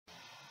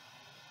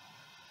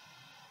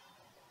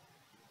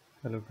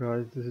Hello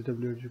guys, this is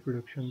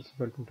whbproductions.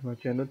 Welcome to my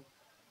channel.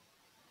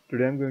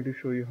 Today I'm going to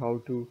show you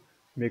how to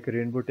make a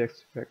rainbow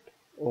text effect,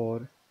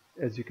 or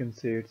as you can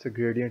say, it's a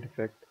gradient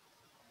effect,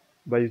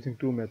 by using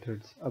two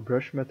methods, a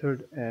brush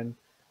method and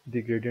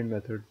the gradient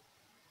method.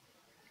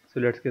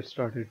 So let's get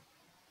started.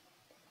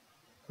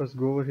 First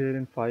go over here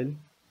in File,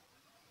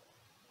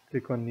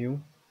 click on New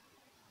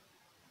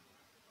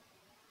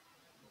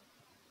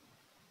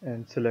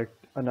and select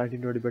a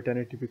 1920 by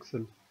 1080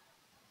 pixel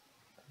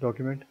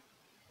document.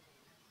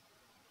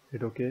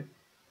 Hit OK.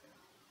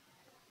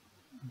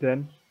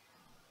 Then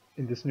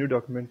in this new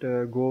document,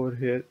 go over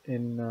here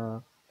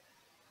and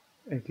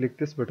click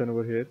this button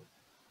over here.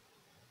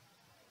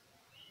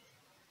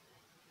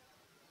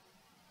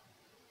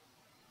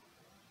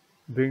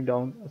 Bring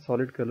down a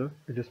solid color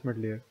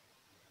adjustment layer.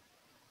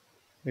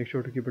 Make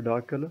sure to keep a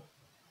dark color.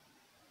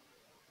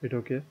 Hit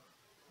OK.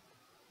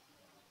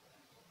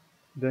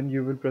 Then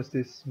you will press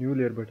this new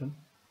layer button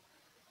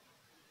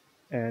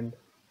and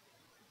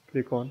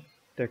click on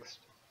text.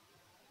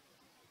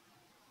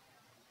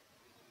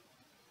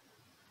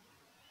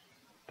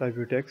 Type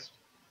your text.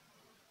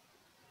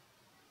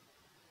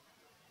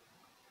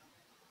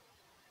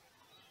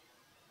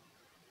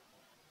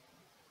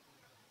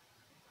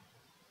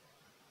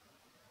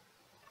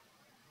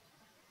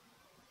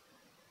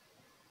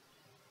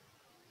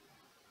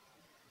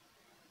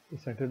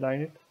 Center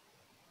line it.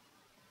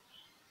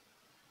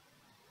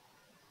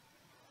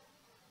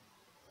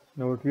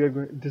 Now what we are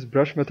going, this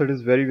brush method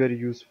is very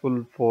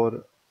useful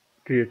for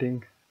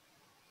creating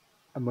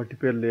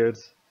multiple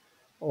layers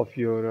of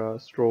your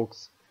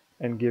strokes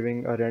and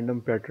giving a random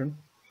pattern.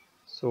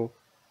 So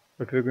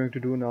what we're going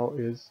to do now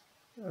is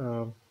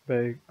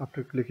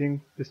after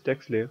clicking this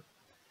text layer,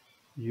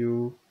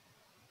 you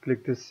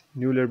click this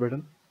new layer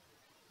button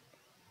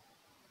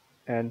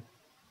and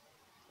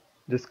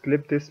just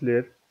clip this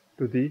layer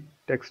to the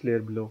text layer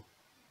below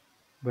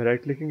by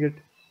right clicking it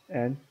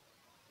and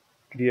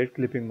create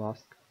clipping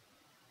mask.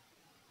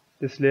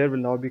 This layer will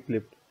now be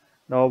clipped.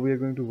 Now we are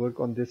going to work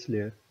on this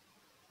layer,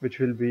 which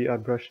will be our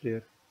brush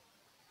layer.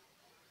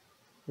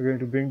 We're going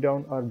to bring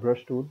down our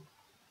brush tool.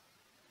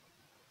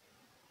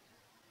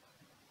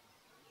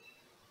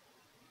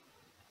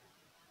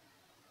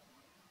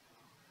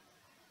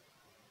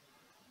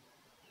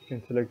 You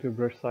can select your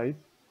brush size.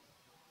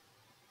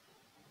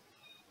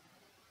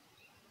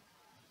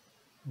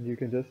 And you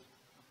can just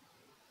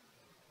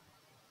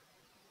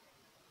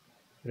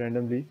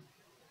randomly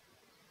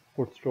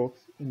put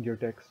strokes in your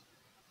text.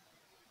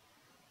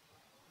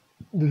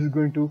 This is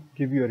going to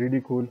give you a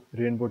really cool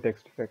rainbow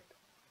text effect.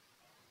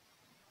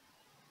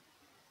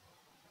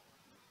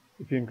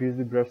 If you increase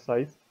the brush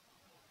size,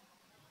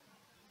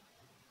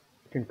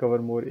 you can cover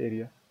more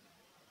area.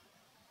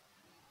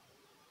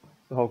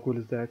 So how cool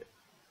is that?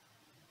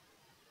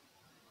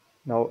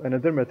 Now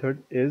another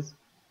method is,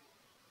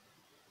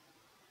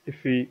 if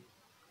we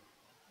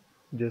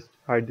just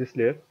hide this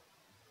layer,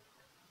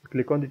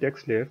 click on the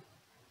text layer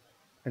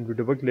and we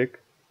double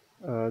click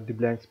the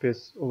blank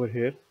space over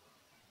here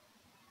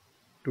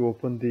to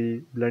open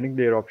the blending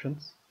layer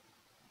options.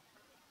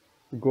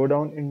 We go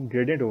down in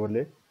gradient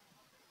overlay,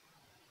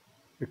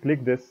 we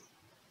click this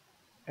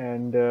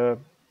and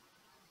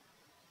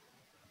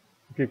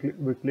we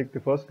click the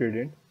first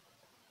gradient,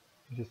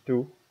 which is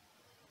 2,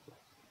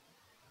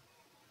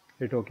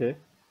 hit OK,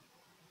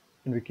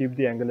 and we keep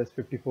the angle as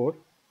 54,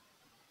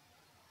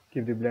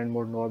 keep the blend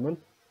mode normal,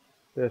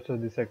 the rest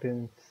of the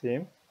settings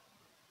same.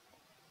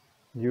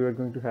 You are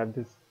going to have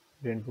this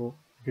rainbow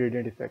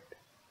gradient effect.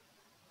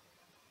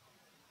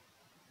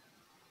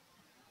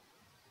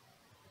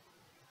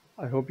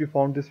 I hope you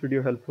found this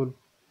video helpful.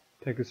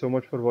 Thank you so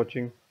much for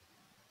watching,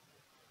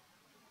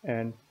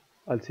 and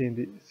I'll see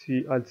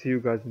you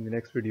guys in the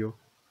next video.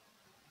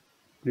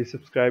 Please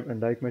subscribe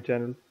and like my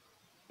channel.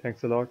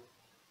 Thanks a lot.